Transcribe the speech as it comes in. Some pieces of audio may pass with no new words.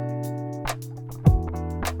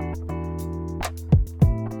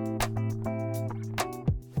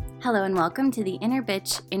Hello and welcome to the Inner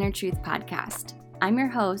Bitch, Inner Truth podcast. I'm your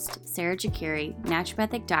host, Sarah Jakiri,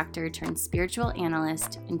 naturopathic doctor turned spiritual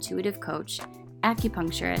analyst, intuitive coach,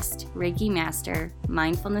 acupuncturist, Reiki master,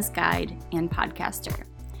 mindfulness guide, and podcaster.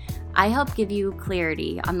 I help give you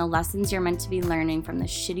clarity on the lessons you're meant to be learning from the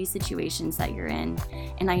shitty situations that you're in,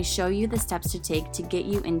 and I show you the steps to take to get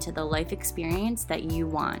you into the life experience that you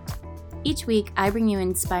want. Each week, I bring you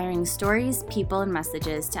inspiring stories, people, and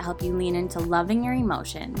messages to help you lean into loving your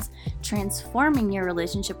emotions, transforming your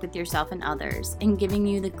relationship with yourself and others, and giving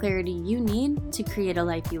you the clarity you need to create a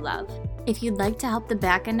life you love. If you'd like to help the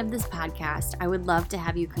back end of this podcast, I would love to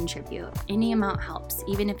have you contribute. Any amount helps,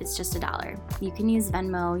 even if it's just $1. You can use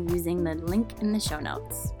Venmo using the link in the show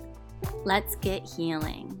notes. Let's get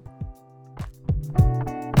healing.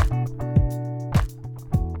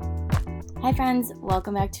 Hi friends,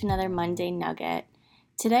 welcome back to another Monday Nugget.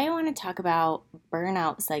 Today I want to talk about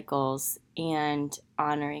burnout cycles and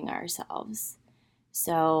honoring ourselves.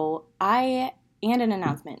 And an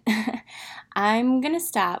announcement. I'm going to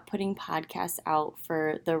stop putting podcasts out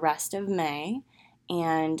for the rest of May,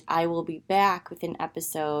 and I will be back with an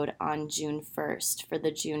episode on June 1st for the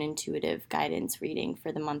June intuitive guidance reading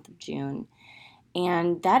for the month of June.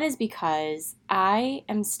 And that is because I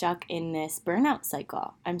am stuck in this burnout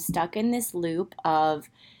cycle. I'm stuck in this loop of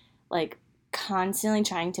constantly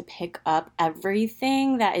trying to pick up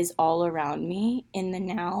everything that is all around me in the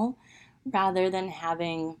now rather than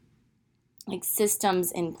having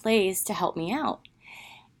systems in place to help me out.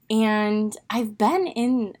 And I've been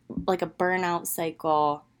in a burnout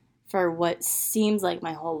cycle for what seems like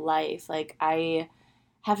my whole life. I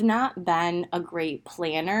have not been a great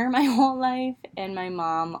planner my whole life, and my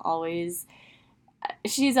mom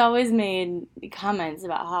she's always made comments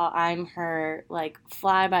about how I'm her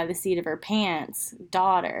fly by the seat of her pants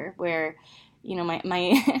daughter, where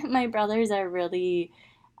my brothers are really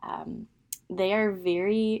they are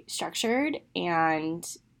very structured and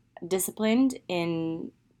disciplined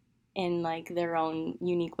in their own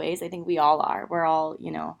unique ways. I think we all are. We're all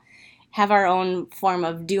have our own form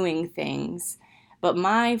of doing things. But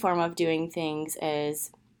my form of doing things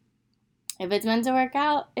is, if it's meant to work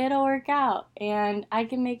out, it'll work out. And I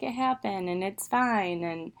can make it happen, and it's fine.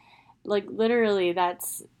 And, literally,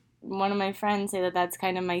 that's one of my friends say that's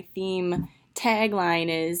kind of my theme tagline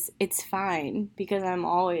is, it's fine. Because I'm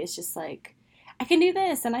always just I can do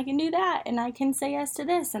this, and I can do that, and I can say yes to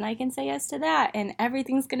this, and I can say yes to that, and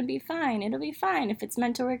everything's going to be fine. It'll be fine. If it's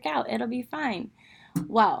meant to work out, it'll be fine.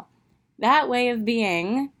 Well, that way of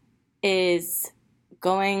being is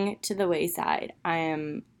going to the wayside. I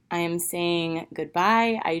am saying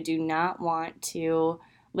goodbye. I do not want to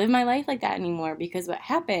live my life like that anymore, because what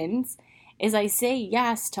happens is I say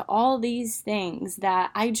yes to all these things that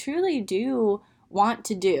I truly do want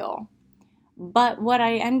to do. But what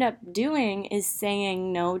I end up doing is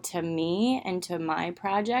saying no to me and to my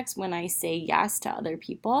projects when I say yes to other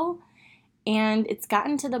people. And it's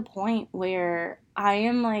gotten to the point where I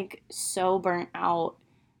am so burnt out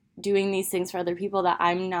doing these things for other people that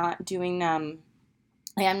I'm not doing them.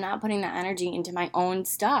 I'm not putting that energy into my own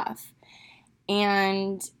stuff.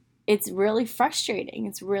 And it's really frustrating.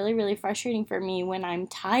 It's really, really frustrating for me when I'm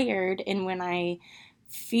tired and when I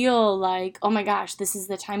feel oh my gosh, this is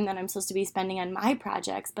the time that I'm supposed to be spending on my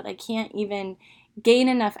projects, but I can't even gain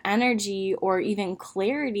enough energy or even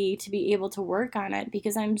clarity to be able to work on it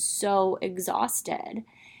because I'm so exhausted.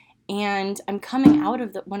 And I'm coming out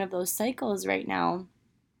of one of those cycles right now.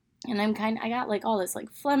 And I got all this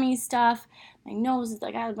phlegmy stuff. My nose is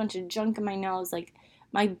I got a bunch of junk in my nose.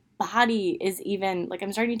 My body is even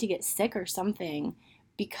I'm starting to get sick or something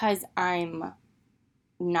because I'm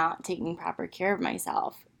not taking proper care of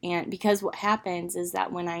myself. And because what happens is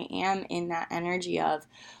that when I am in that energy of,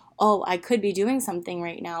 oh, I could be doing something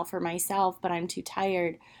right now for myself, but I'm too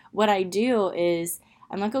tired. What I do is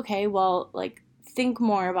I'm okay, well, think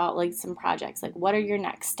more about some projects. What are your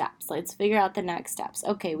next steps? Let's figure out the next steps.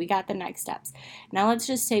 Okay, we got the next steps. Now let's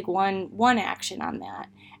just take one action on that.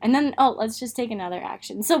 And then, let's just take another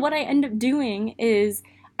action. So what I end up doing is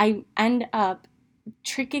I end up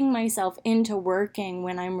tricking myself into working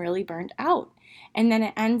when I'm really burnt out. And then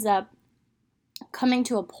it ends up coming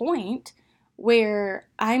to a point where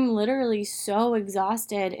I'm literally so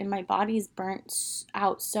exhausted and my body's burnt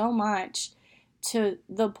out so much to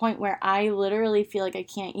the point where I literally feel I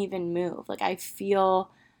can't even move. I feel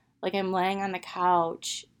I'm laying on the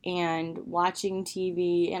couch and watching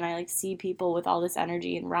TV, and I see people with all this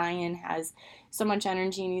energy, and Ryan has so much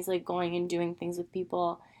energy, and he's going and doing things with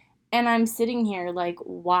people. And I'm sitting here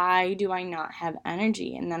why do I not have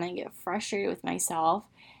energy? And then I get frustrated with myself,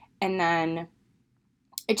 and then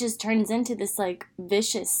it just turns into this like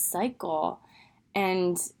vicious cycle.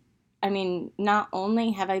 And I mean, not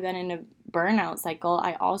only have I been in a burnout cycle,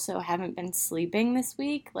 I also haven't been sleeping this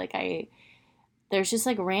week. There's just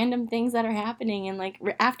like random things that are happening. And like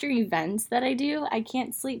after events that I do, I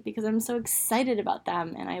can't sleep because I'm so excited about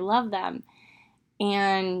them and I love them.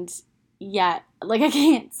 And yet, like, I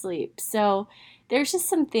can't sleep. So there's just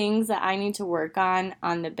some things that I need to work on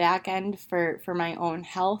the back end for my own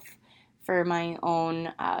health, for my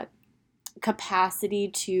own capacity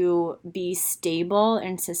to be stable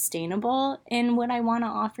and sustainable in what I want to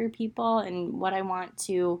offer people and what I want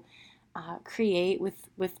to create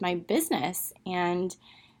with my business. And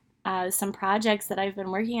some projects that I've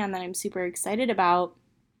been working on that I'm super excited about,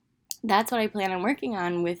 that's what I plan on working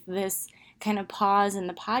on with this kind of pause in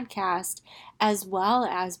the podcast, as well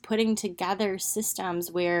as putting together systems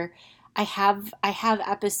where I have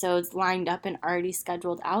episodes lined up and already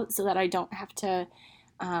scheduled out so that I don't have to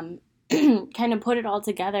kind of put it all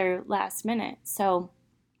together last minute. So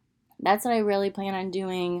that's what I really plan on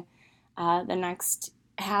doing the next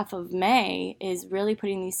half of May, is really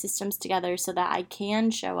putting these systems together so that I can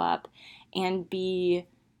show up and be,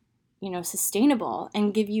 sustainable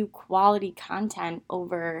and give you quality content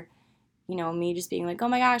over, me just being like, oh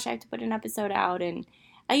my gosh, I have to put an episode out. And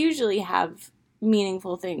I usually have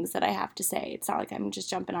meaningful things that I have to say. It's not like I'm just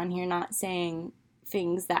jumping on here not saying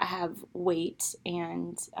things that have weight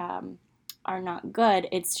and are not good.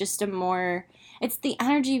 It's just it's the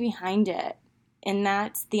energy behind it. And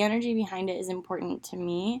that's the energy behind it is important to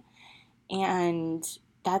me. And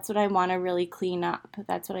that's what I want to really clean up.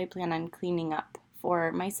 That's what I plan on cleaning up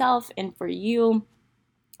for myself and for you,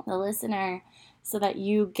 the listener, so that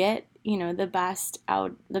you get, the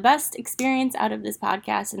best experience out of this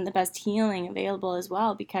podcast and the best healing available as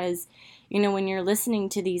well. Because, when you're listening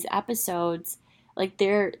to these episodes, like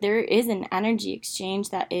there is an energy exchange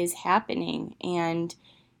that is happening. And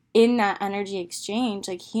in that energy exchange,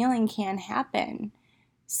 like healing can happen.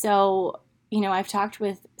 So, I've talked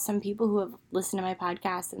with some people who have listened to my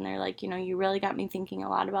podcast and they're like, you really got me thinking a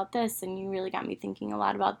lot about this and you really got me thinking a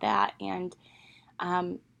lot about that. And,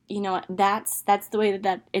 that's the way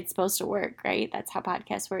that it's supposed to work, right? That's how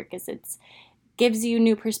podcasts work, is it's gives you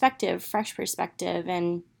new perspective, fresh perspective,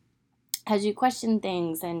 and has you question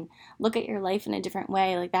things and look at your life in a different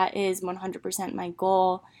way. Like that is 100% my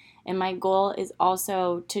goal. And my goal is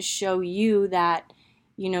also to show you that,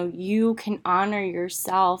 you can honor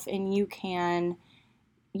yourself and you can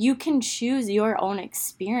choose your own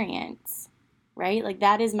experience, right? Like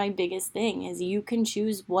that is my biggest thing, is you can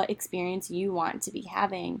choose what experience you want to be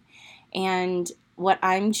having. And what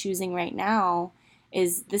I'm choosing right now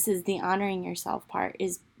is the honoring yourself part.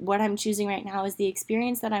 Is what I'm choosing right now is the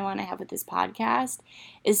experience that I want to have with this podcast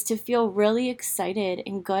is to feel really excited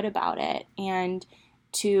and good about it, and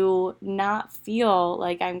to not feel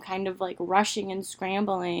like I'm kind of like rushing and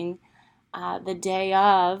scrambling the day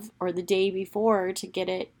of or the day before to get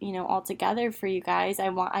it, all together for you guys. I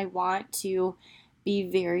want to be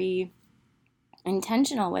very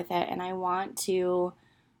intentional with it, and I want to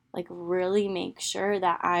like really make sure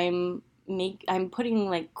that I'm putting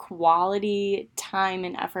like quality time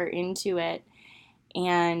and effort into it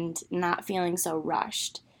and not feeling so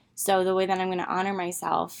rushed. So the way that I'm going to honor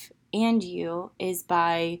myself and you is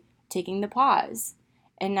by taking the pause.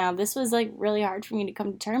 And now this was like really hard for me to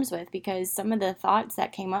come to terms with, because some of the thoughts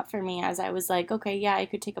that came up for me as I was like, okay, yeah, I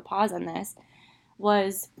could take a pause on this,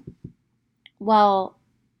 was, well,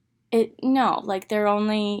 like they're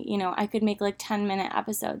only, I could make like 10-minute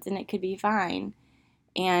episodes and it could be fine.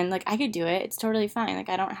 And like I could do it. It's totally fine. Like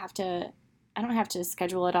I don't have to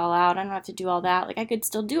schedule it all out. I don't have to do all that. Like I could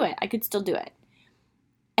still do it.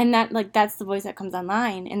 And that's the voice that comes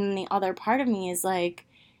online. And then the other part of me is like,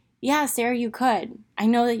 yeah, Sarah, you could. I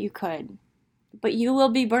know that you could. But you will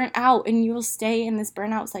be burnt out and you will stay in this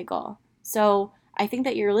burnout cycle. So I think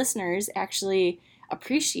that your listeners actually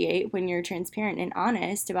appreciate when you're transparent and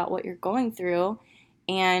honest about what you're going through,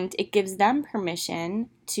 and it gives them permission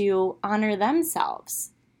to honor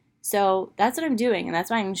themselves. So that's what I'm doing, and that's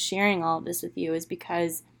why I'm sharing all of this with you, is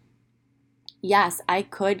because yes, I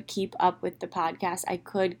could keep up with the podcast. I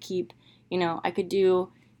could keep, I could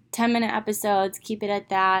do 10-minute episodes, keep it at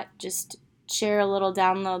that, just share a little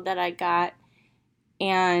download that I got,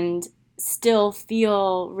 and still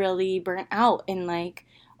feel really burnt out and like,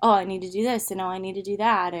 oh, I need to do this and oh, I need to do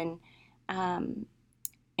that. And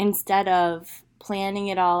instead of planning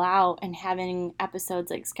it all out and having episodes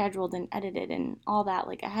like scheduled and edited and all that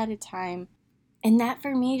like ahead of time. And that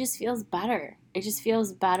for me just feels better. It just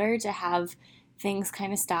feels better to have things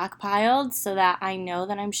kind of stockpiled so that I know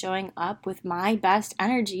that I'm showing up with my best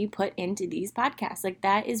energy put into these podcasts. Like,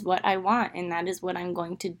 that is what I want, and that is what I'm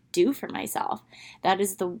going to do for myself. That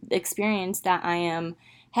is the experience that I am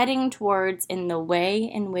heading towards, in the way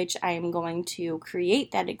in which I am going to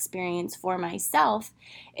create that experience for myself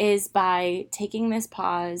is by taking this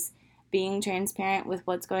pause, being transparent with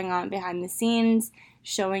what's going on behind the scenes,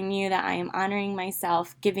 showing you that I am honoring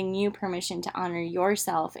myself, giving you permission to honor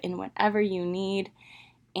yourself in whatever you need.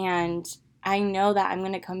 And I know that I'm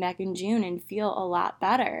going to come back in June and feel a lot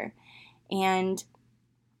better. And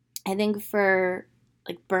I think for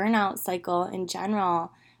like burnout cycle in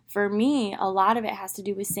general, for me, a lot of it has to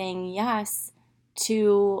do with saying yes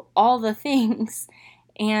to all the things.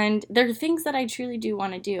 And there are things that I truly do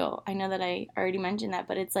want to do. I know that I already mentioned that,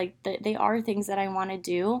 but it's like they are things that I want to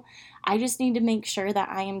do. I just need to make sure that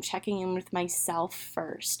I am checking in with myself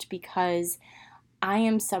first, because I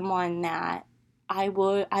am someone that I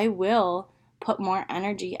will put more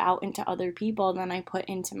energy out into other people than I put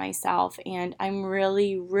into myself. And I'm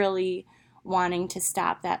really, really wanting to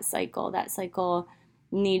stop that cycle. That cycle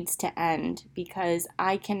needs to end, because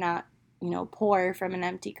I cannot, pour from an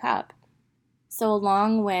empty cup. So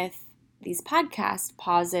along with these podcast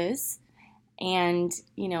pauses and,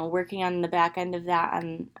 working on the back end of that,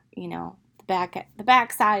 on, the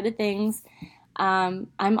back side of things, I'm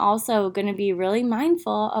also going to be really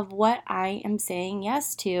mindful of what I am saying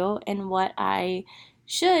yes to and what I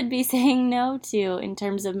should be saying no to in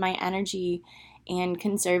terms of my energy and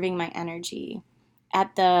conserving my energy.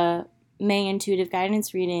 At the May intuitive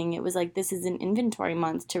guidance reading, it was like, this is an inventory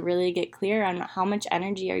month to really get clear on how much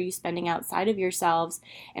energy are you spending outside of yourselves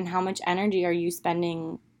and how much energy are you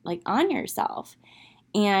spending like on yourself.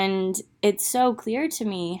 And it's so clear to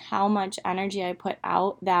me how much energy I put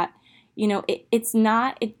out that,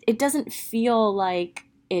 it doesn't feel like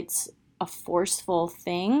it's a forceful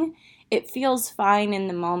thing. It feels fine in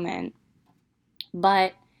the moment,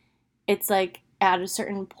 but it's like at a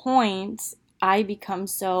certain point, I become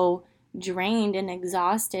so drained and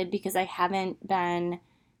exhausted because I haven't been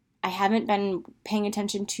paying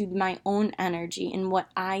attention to my own energy and what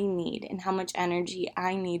I need and how much energy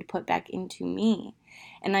I need put back into me.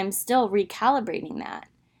 And I'm still recalibrating that.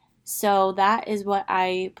 So that is what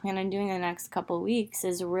I plan on doing in the next couple of weeks,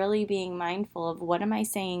 is really being mindful of what am I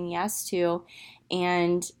saying yes to,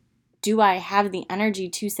 and do I have the energy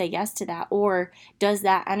to say yes to that, or does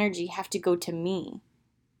that energy have to go to me?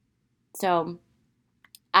 So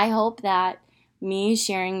I hope that me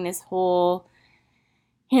sharing this whole,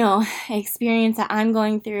 experience that I'm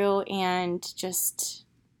going through, and just,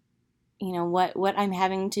 what I'm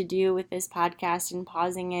having to do with this podcast and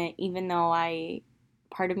pausing it, even though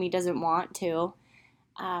part of me doesn't want to,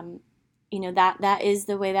 that is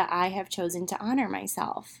the way that I have chosen to honor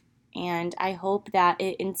myself. And I hope that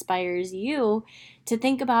it inspires you to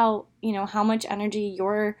think about, how much energy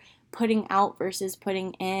you're putting out versus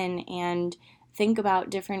putting in, and think about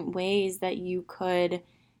different ways that you could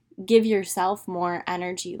give yourself more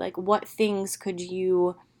energy. Like, what things could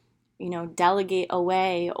you, delegate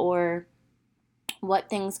away, or what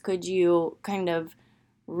things could you kind of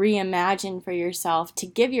reimagine for yourself to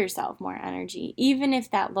give yourself more energy, even if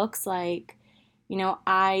that looks like,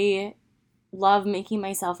 I love making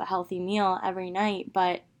myself a healthy meal every night,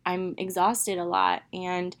 but I'm exhausted a lot,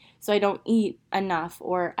 and so I don't eat enough,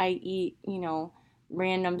 or I eat,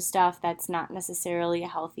 random stuff that's not necessarily a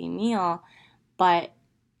healthy meal, but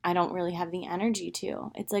I don't really have the energy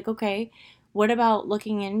to. It's like, okay, what about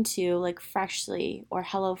looking into like Freshly or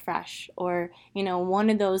HelloFresh, or, one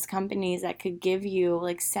of those companies that could give you,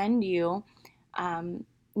 like, send you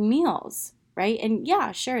meals, right? And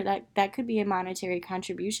yeah, sure, that could be a monetary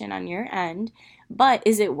contribution on your end, but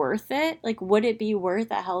is it worth it? Like, would it be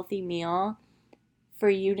worth a healthy meal for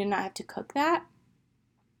you to not have to cook that?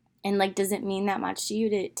 And like, does it mean that much to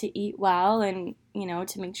you to eat well, and,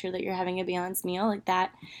 to make sure that you're having a balanced meal? Like,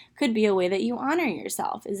 that could be a way that you honor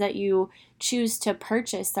yourself, is that you choose to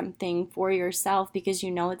purchase something for yourself because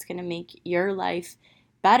you know it's going to make your life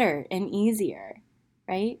better and easier,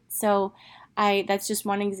 right? So that's just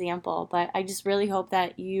one example, but I just really hope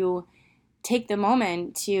that you take the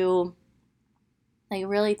moment to like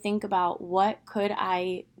really think about, what could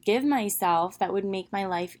I give myself that would make my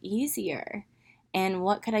life easier? And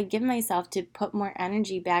what could I give myself to put more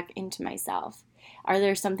energy back into myself? Is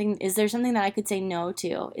there something that I could say no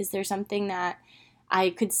to? Is there something that I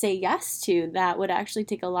could say yes to that would actually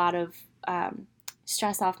take a lot of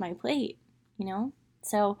stress off my plate,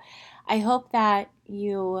 So I hope that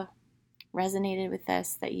you resonated with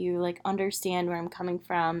this, that you like understand where I'm coming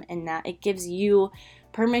from, and that it gives you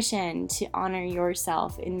permission to honor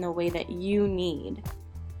yourself in the way that you need.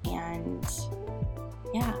 And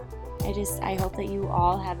yeah, I hope that you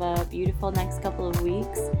all have a beautiful next couple of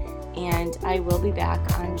weeks, and I will be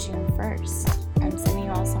back on June 1st. I'm sending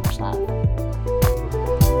you all so much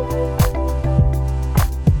love.